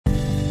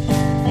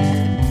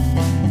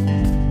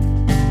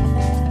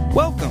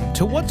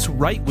to What's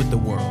Right with the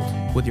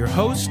World with your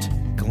host,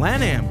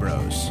 Glenn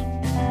Ambrose.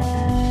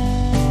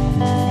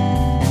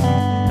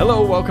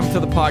 Hello, welcome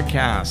to the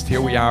podcast. Here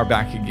we are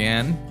back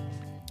again,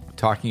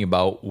 talking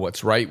about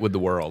what's right with the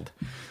world.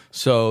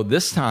 So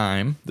this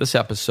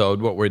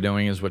episode, what we're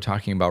doing is we're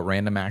talking about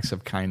random acts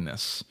of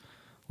kindness,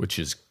 which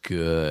is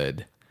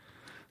good.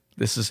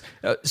 This is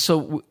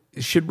so.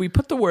 Should we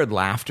put the word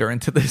laughter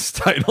into this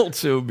title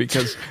too?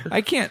 Because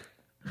I can't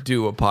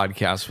do a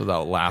podcast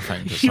without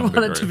laughing. To You want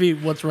it to be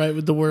what's right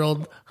with the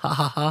world? Ha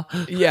ha ha.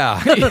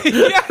 Yeah.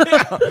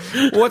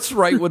 Yeah. What's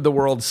right with the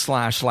world /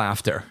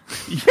 laughter.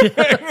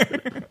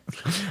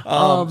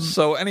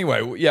 So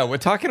anyway, yeah, we're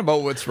talking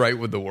about what's right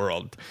with the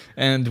world,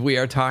 and we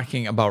are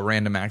talking about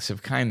random acts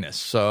of kindness.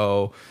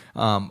 So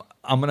in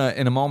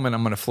a moment,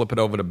 I'm gonna flip it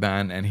over to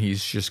Ben, and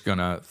he's just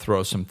gonna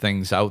throw some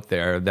things out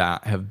there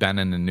that have been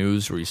in the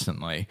news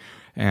recently,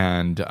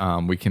 and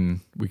we can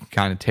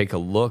kind of take a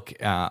look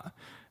at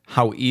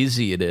how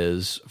easy it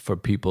is for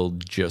people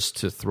just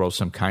to throw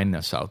some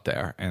kindness out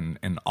there,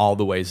 and all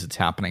the ways it's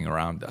happening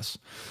around us.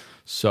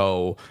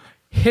 So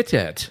hit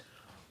it.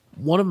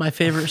 One of my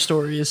favorite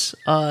stories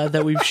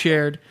that we've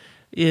shared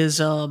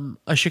is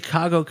a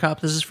Chicago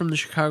cop. This is from the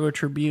Chicago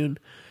Tribune.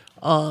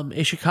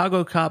 A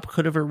Chicago cop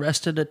could have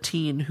arrested a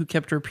teen who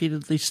kept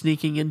repeatedly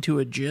sneaking into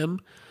a gym,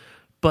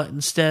 but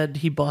instead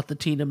he bought the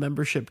teen a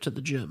membership to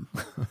the gym.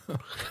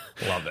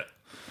 Love it.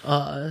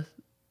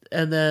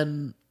 And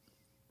then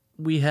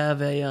we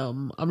have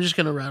I'm just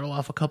going to rattle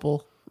off a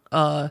couple.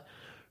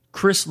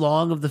 Chris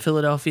Long of the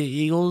Philadelphia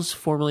Eagles,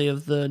 formerly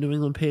of the New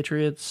England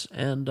Patriots,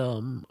 and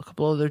a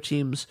couple other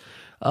teams,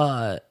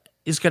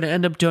 is going to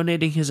end up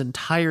donating his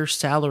entire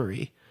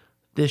salary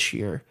this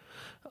year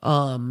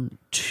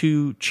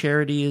to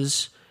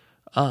charities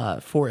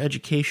for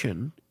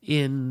education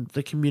in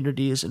the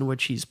communities in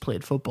which he's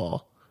played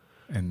football.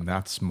 And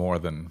that's more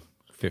than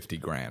 50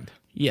 grand.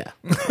 Yeah.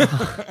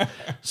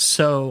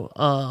 So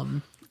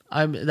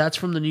that's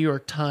from the New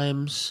York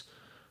Times.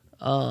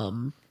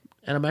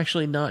 And I'm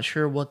actually not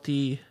sure what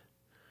the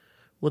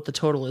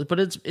total is,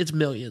 but it's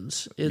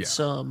millions. It's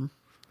it's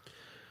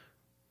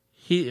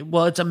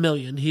 $1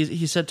 million.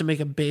 He's set to make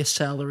a base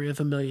salary of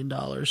 $1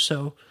 million.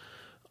 So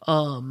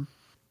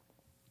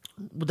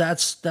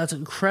that's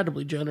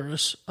incredibly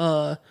generous.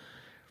 One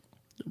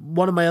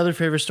of my other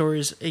favorite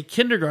stories, a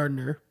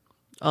kindergartner,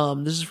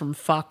 this is from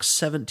Fox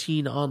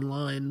 17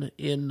 online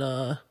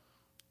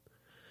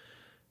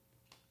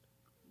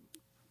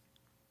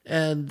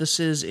and this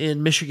is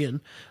in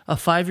Michigan. A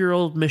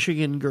 5-year-old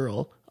Michigan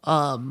girl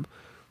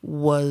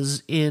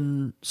was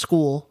in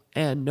school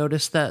and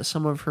noticed that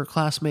some of her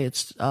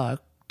classmates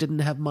didn't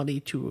have money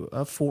to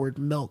afford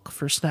milk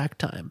for snack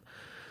time.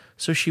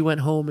 So she went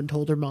home and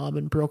told her mom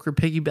and broke her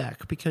piggy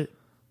bank because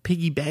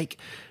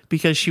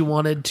she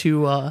wanted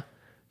to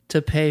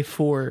pay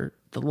for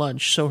the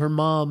lunch. So her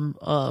mom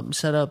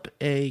set up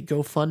a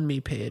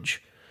GoFundMe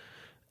page,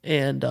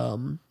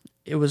 and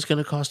it was going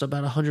to cost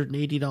about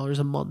 $180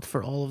 a month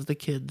for all of the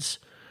kids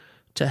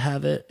to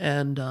have it,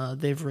 and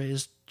they've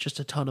raised just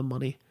a ton of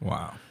money.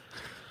 Wow.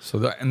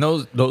 So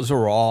those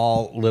are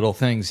all little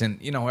things, and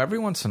every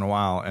once in a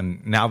while,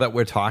 and now that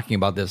we're talking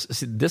about this,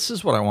 this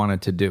is what I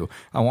wanted to do.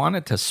 I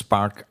wanted to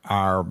spark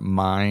our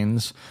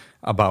minds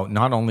about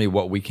not only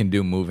what we can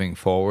do moving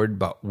forward,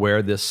 but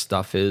where this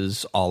stuff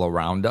is all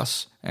around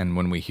us, and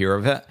when we hear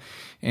of it.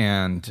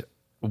 And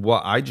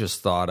what I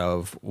just thought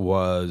of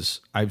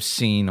was I've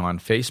seen on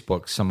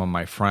Facebook some of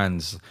my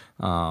friends,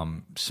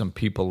 some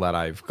people that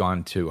I've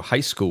gone to high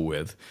school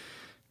with,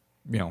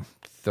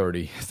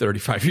 30,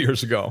 35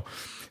 years ago,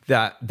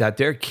 that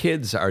their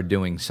kids are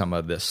doing some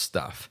of this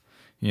stuff.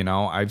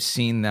 I've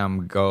seen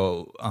them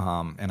go,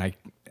 and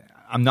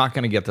I'm not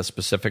going to get the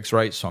specifics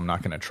right, so I'm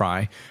not going to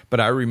try. But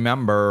I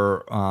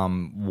remember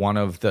one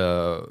of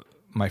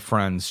my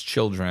friend's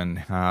children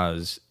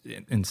has,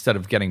 instead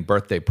of getting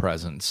birthday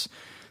presents,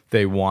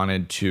 they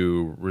wanted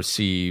to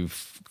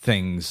receive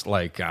things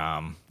like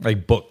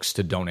books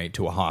to donate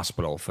to a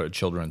hospital for a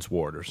children's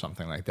ward or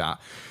something like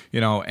that,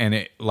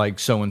 and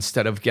so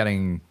instead of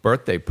getting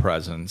birthday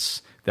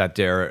presents, that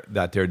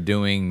they're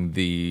doing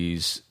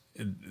these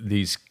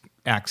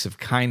acts of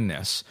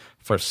kindness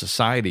for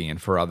society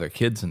and for other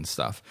kids and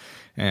stuff,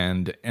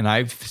 and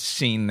I've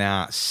seen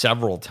that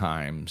several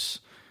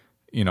times,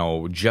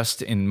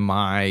 just in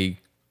my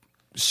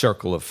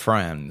circle of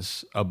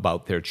friends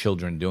about their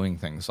children doing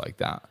things like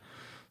that.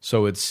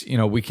 So it's,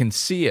 we can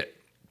see it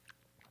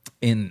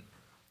in,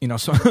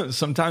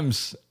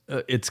 sometimes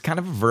it's kind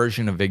of a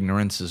version of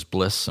ignorance is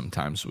bliss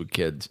sometimes with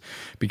kids,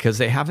 because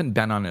they haven't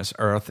been on this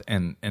earth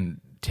and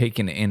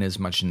taken in as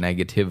much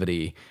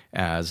negativity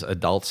as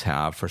adults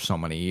have for so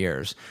many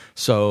years.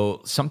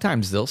 So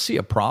sometimes they'll see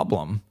a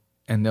problem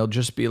and they'll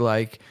just be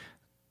like,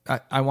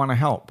 I want to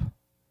help.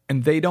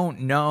 And they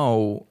don't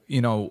know,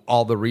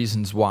 all the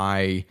reasons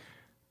why,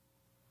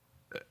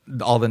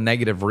 all the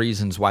negative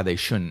reasons why they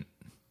shouldn't.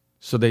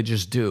 So they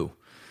just do,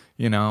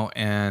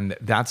 and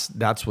that's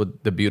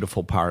what the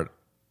beautiful part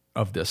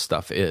of this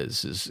stuff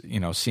is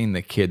seeing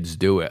the kids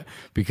do it,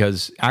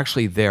 because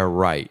actually they're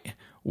right.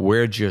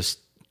 We're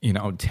just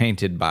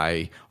tainted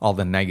by all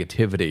the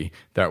negativity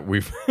that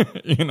we've,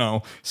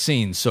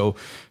 seen. So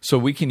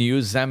we can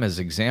use them as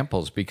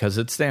examples because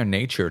it's their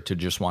nature to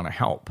just want to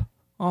help.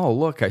 Oh,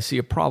 look, I see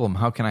a problem.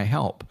 How can I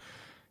help?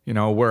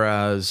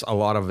 Whereas a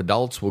lot of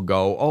adults will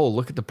go, oh,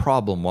 look at the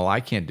problem. Well, I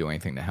can't do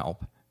anything to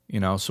help.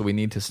 So we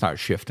need to start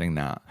shifting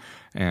that.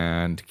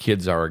 And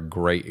kids are a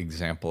great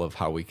example of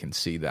how we can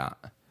see that.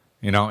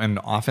 And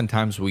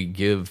oftentimes we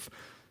give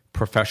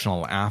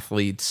professional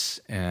athletes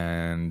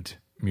and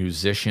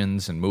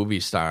musicians and movie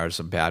stars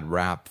a bad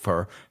rap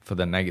for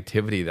the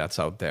negativity that's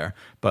out there,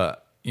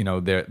 but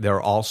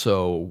they're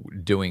also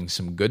doing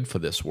some good for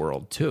this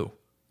world too.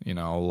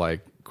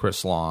 Like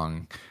Chris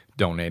Long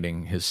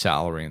donating his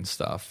salary and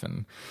stuff,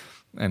 and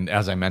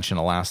as I mentioned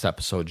in the last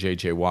episode,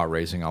 J.J. Watt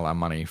raising all that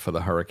money for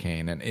the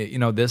hurricane, and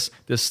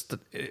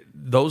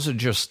those are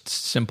just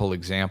simple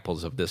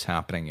examples of this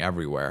happening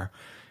everywhere.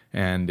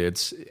 And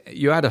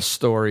you had a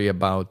story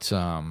about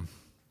a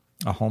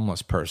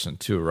homeless person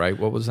too, right?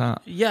 What was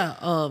that? Yeah.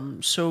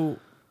 So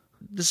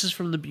this is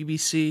from the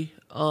BBC.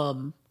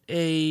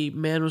 A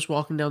man was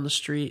walking down the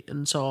street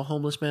and saw a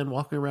homeless man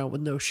walking around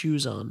with no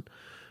shoes on.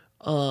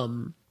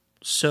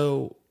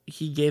 So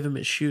he gave him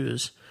his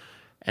shoes,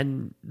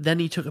 and then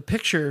he took a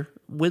picture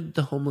with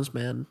the homeless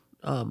man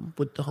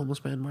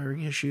wearing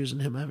his shoes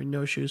and him having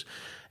no shoes,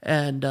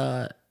 and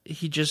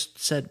he just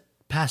said,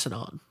 "Pass it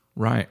on."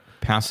 Right,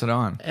 pass it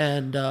on.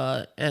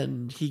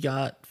 And he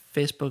got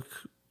Facebook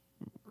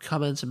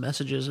comments and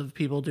messages of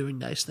people doing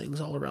nice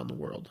things all around the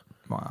world.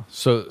 Wow.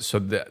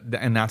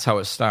 And that's how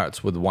it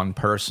starts, with one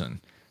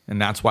person.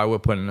 And that's why we're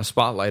putting a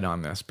spotlight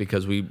on this,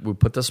 because we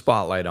put the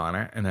spotlight on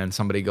it, and then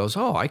somebody goes,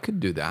 oh, I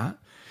could do that.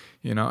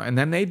 And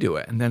then they do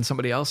it, and then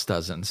somebody else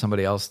does it, and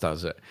somebody else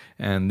does it.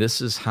 And this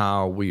is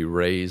how we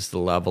raise the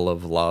level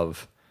of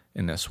love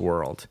in this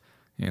world.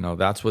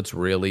 That's what's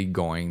really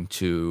going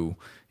to,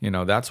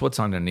 that's what's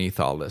underneath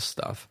all this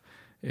stuff,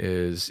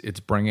 is it's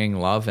bringing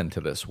love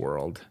into this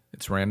world.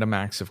 It's random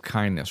acts of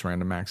kindness,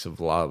 random acts of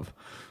love.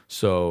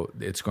 So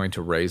it's going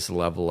to raise the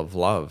level of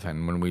love.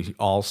 And when we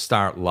all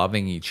start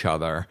loving each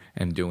other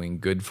and doing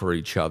good for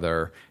each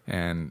other,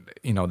 and,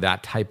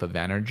 that type of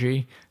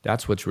energy,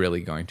 that's what's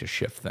really going to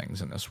shift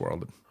things in this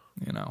world.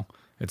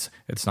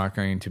 It's not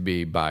going to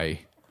be by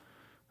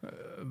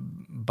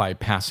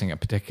passing a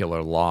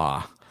particular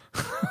law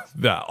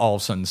that all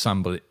of a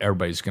sudden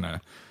everybody's going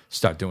to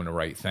start doing the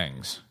right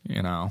things.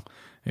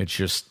 It's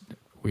just,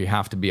 we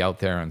have to be out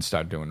there and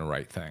start doing the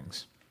right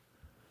things.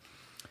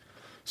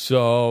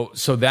 So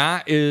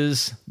that's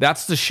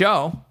the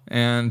show.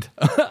 And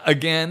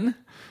again,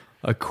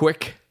 a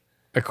quick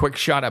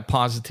shot at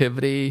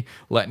positivity,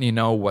 letting you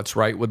know what's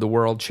right with the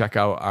world. Check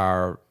out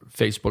our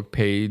Facebook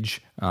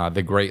page,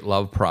 The Great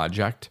Love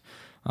Project.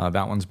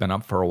 That one's been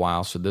up for a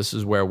while. So this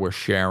is where we're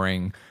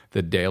sharing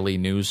the daily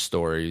news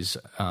stories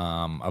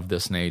of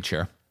this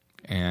nature.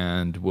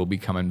 And we'll be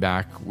coming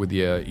back with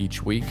you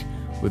each week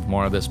with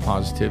more of this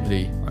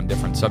positivity on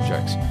different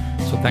subjects.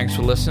 So thanks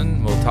for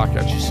listening. We'll talk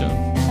at you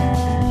soon.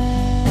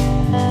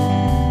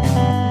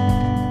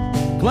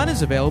 Glenn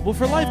is available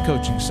for life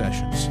coaching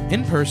sessions,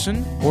 in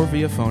person or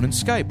via phone and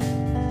Skype.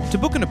 To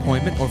book an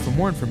appointment or for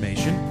more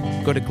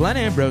information, go to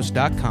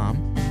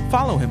glennambrose.com,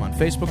 follow him on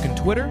Facebook and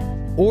Twitter,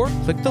 or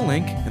click the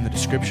link in the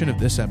description of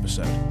this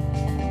episode.